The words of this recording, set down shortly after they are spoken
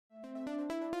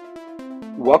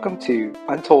Welcome to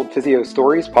Untold Physio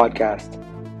Stories podcast,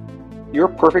 your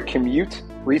perfect commute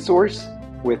resource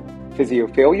with physio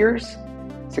failures,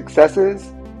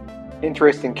 successes,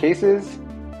 interesting cases,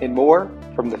 and more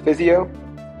from the physio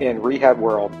and rehab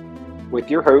world with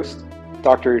your hosts,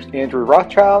 Drs. Andrew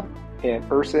Rothschild and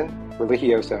Urson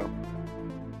Religioso.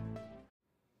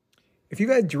 If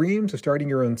you've had dreams of starting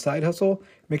your own side hustle,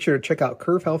 make sure to check out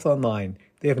Curve Health Online.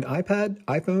 They have an iPad,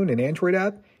 iPhone, and Android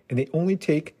app, and they only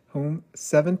take home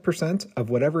 7% of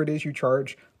whatever it is you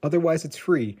charge. Otherwise, it's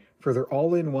free for their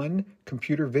all-in-one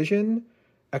computer vision,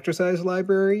 exercise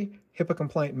library,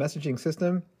 HIPAA-compliant messaging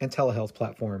system, and telehealth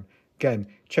platform. Again,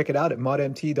 check it out at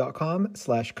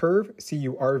modmt.com/curve,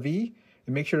 C-U-R-V,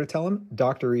 and make sure to tell them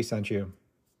Dr. E sent you.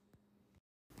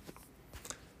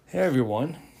 Hey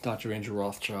everyone, Dr. Andrew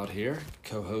Rothschild here,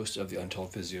 co-host of the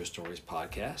Untold Physio Stories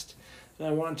podcast. And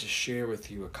I wanted to share with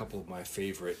you a couple of my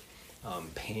favorite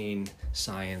pain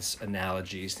science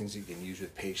analogies, things you can use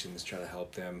with patients, try to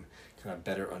help them kind of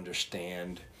better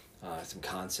understand some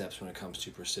concepts when it comes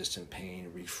to persistent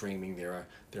pain, reframing their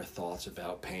thoughts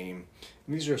about pain.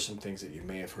 And these are some things that you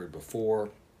may have heard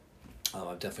before.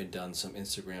 I've definitely done some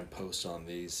Instagram posts on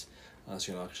these,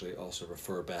 so you can actually also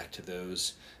refer back to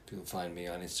those. You can find me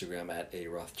on Instagram at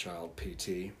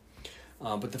 @ARothschildPT.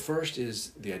 But the first is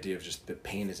the idea of just that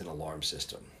pain is an alarm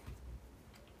system.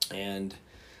 And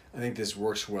I think this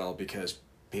works well because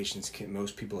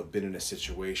most people have been in a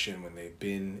situation when they've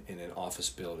been in an office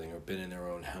building or been in their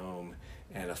own home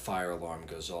and a fire alarm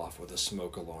goes off or the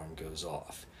smoke alarm goes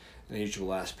off. And I usually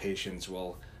will ask patients,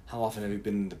 well, how often have you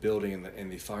been in the building and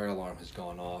the fire alarm has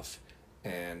gone off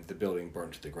and the building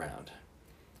burned to the ground?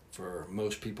 For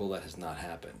most people, that has not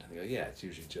happened. They go, yeah, it's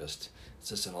usually it's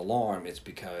just an alarm. It's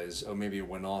because, maybe it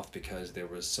went off because there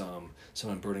was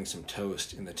someone burning some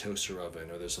toast in the toaster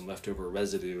oven, or there's some leftover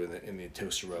residue in the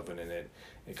toaster oven, and it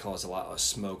caused a lot of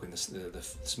smoke, and the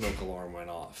smoke alarm went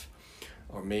off.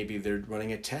 Or maybe they're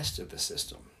running a test of the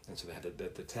system, and so they had to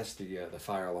test the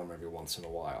fire alarm every once in a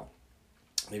while.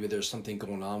 Maybe there's something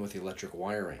going on with the electric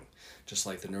wiring, just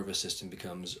like the nervous system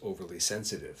becomes overly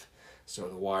sensitive. So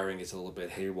the wiring is a little bit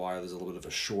haywire, there's a little bit of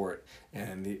a short,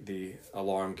 and the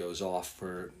alarm goes off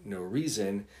for no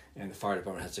reason, and the fire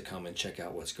department has to come and check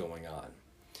out what's going on.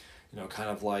 Kind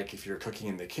of like if you're cooking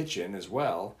in the kitchen as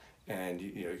well, and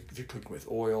if you're cooking with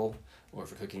oil, or if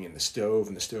you're cooking in the stove,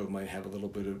 and the stove might have a little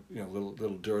bit of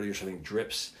little dirty or something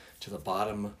drips to the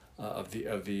bottom of the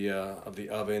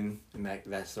oven, and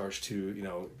that starts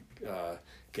to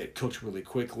get cooked really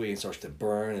quickly and starts to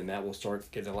burn, and that will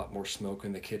start getting a lot more smoke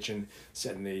in the kitchen,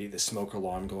 setting the smoke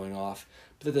alarm going off.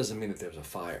 But that doesn't mean that there's a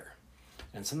fire.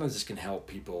 And sometimes this can help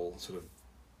people sort of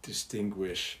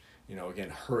distinguish, again,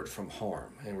 hurt from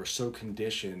harm. And we're so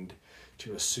conditioned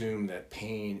to assume that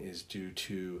pain is due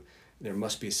to, there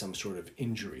must be some sort of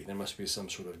injury, there must be some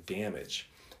sort of damage.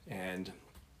 And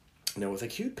with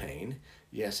acute pain,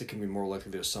 yes, it can be more likely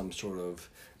there's some sort of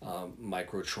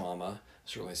micro trauma,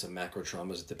 certainly some macro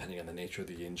traumas depending on the nature of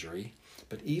the injury.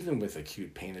 But even with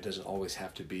acute pain, it doesn't always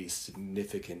have to be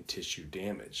significant tissue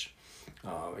damage.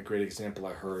 A great example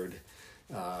I heard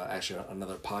actually on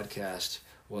another podcast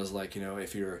was like,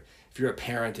 if you're a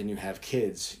parent and you have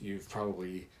kids, you've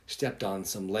probably stepped on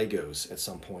some Legos at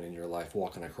some point in your life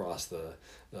walking across the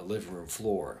living room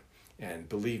floor. And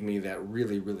believe me, that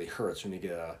really, really hurts when you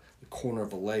get the corner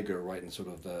of a Lego right in sort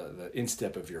of the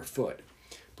instep of your foot.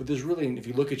 But there's really, if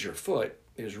you look at your foot,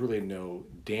 there's really no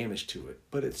damage to it,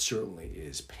 but it certainly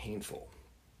is painful.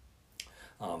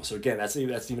 So again, that's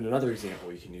even another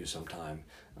example you can use sometime,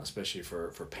 especially for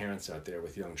parents out there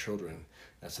with young children.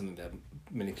 That's something that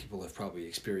many people have probably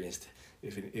experienced,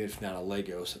 if not a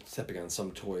Lego, stepping on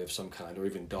some toy of some kind, or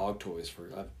even dog toys.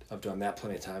 I've done that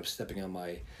plenty of times, stepping on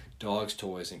my dog's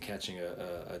toys and catching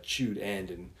a chewed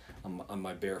end on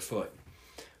my bare foot.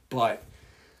 But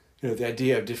the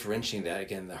idea of differentiating that,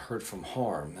 again, the hurt from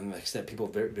harm, and like I said, people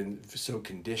have been so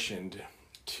conditioned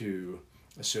to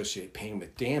associate pain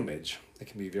with damage, it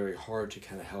can be very hard to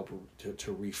kind of help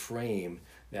to reframe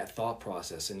that thought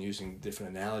process, and using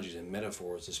different analogies and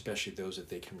metaphors, especially those that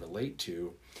they can relate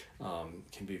to,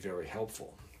 can be very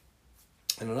helpful.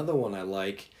 And another one I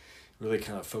like really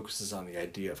kind of focuses on the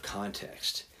idea of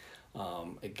context.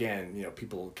 Again,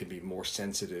 people can be more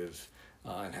sensitive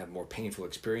and have more painful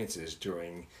experiences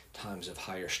during times of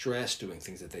higher stress, doing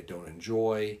things that they don't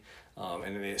enjoy,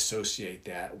 and they associate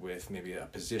that with maybe a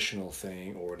positional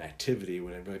thing or an activity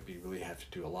when it might be really have to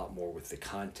do a lot more with the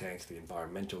context, the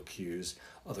environmental cues,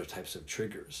 other types of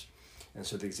triggers. And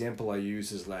so the example I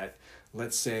use is that,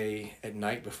 let's say at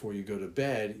night before you go to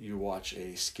bed, you watch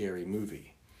a scary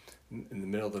movie. In the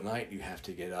middle of the night, you have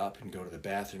to get up and go to the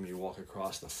bathroom. You walk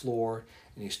across the floor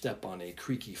and you step on a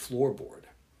creaky floorboard.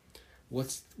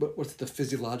 What's the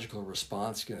physiological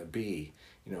response going to be?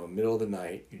 Middle of the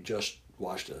night, you just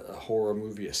watched a horror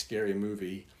movie, a scary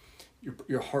movie.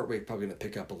 Your heart rate probably going to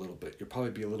pick up a little bit. You'll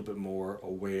probably be a little bit more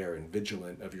aware and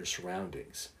vigilant of your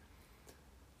surroundings.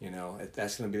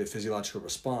 That's going to be the physiological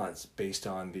response based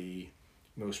on the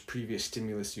most previous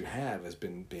stimulus you have has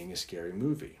been being a scary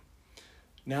movie.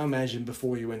 Now imagine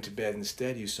before you went to bed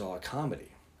instead you saw a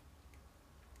comedy.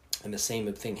 And the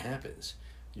same thing happens.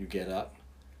 You get up,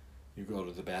 you go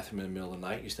to the bathroom in the middle of the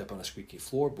night, you step on a squeaky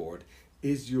floorboard.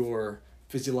 Is your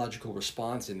physiological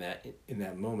response in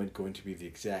that moment going to be the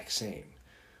exact same?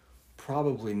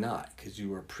 Probably not, because you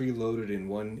were preloaded in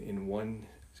one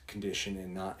condition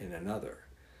and not in another.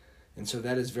 And so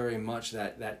that is very much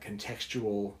that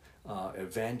contextual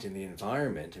event in the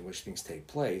environment in which things take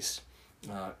place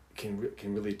can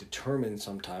really determine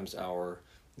sometimes our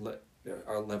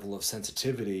level of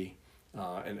sensitivity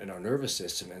in our nervous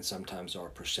system, and sometimes our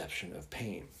perception of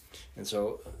pain. And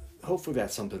so hopefully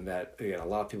that's something that, again, a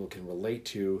lot of people can relate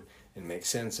to and make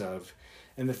sense of.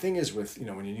 And the thing is with,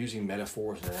 when you're using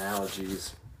metaphors and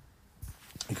analogies,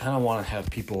 you kind of want to have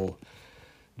people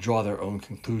draw their own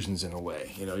conclusions in a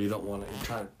way. You don't want to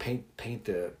try to paint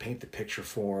the picture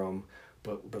for them,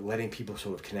 but letting people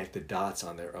sort of connect the dots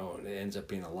on their own. It ends up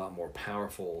being a lot more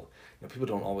powerful. People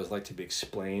don't always like to be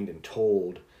explained and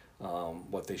told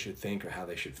what they should think or how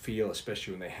they should feel,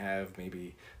 especially when they have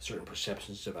maybe certain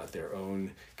perceptions about their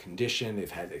own condition. They've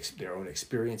had their own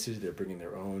experiences. They're bringing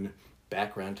their own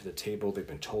background to the table. They've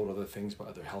been told other things by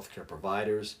other healthcare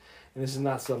providers. And this is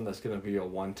not something that's going to be a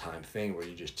one-time thing where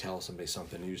you just tell somebody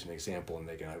something, use an example, and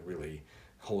they're going to really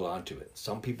hold on to it.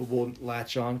 Some people will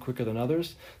latch on quicker than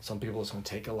others. Some people, it's going to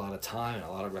take a lot of time and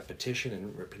a lot of repetition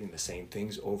and repeating the same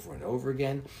things over and over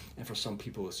again. And for some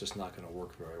people, it's just not going to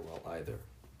work very well either.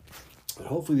 But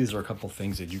hopefully these are a couple of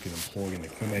things that you can employ in the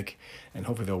clinic, and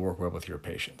hopefully they'll work well with your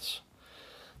patients.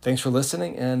 Thanks for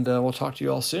listening, and we'll talk to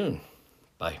you all soon.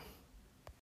 Bye.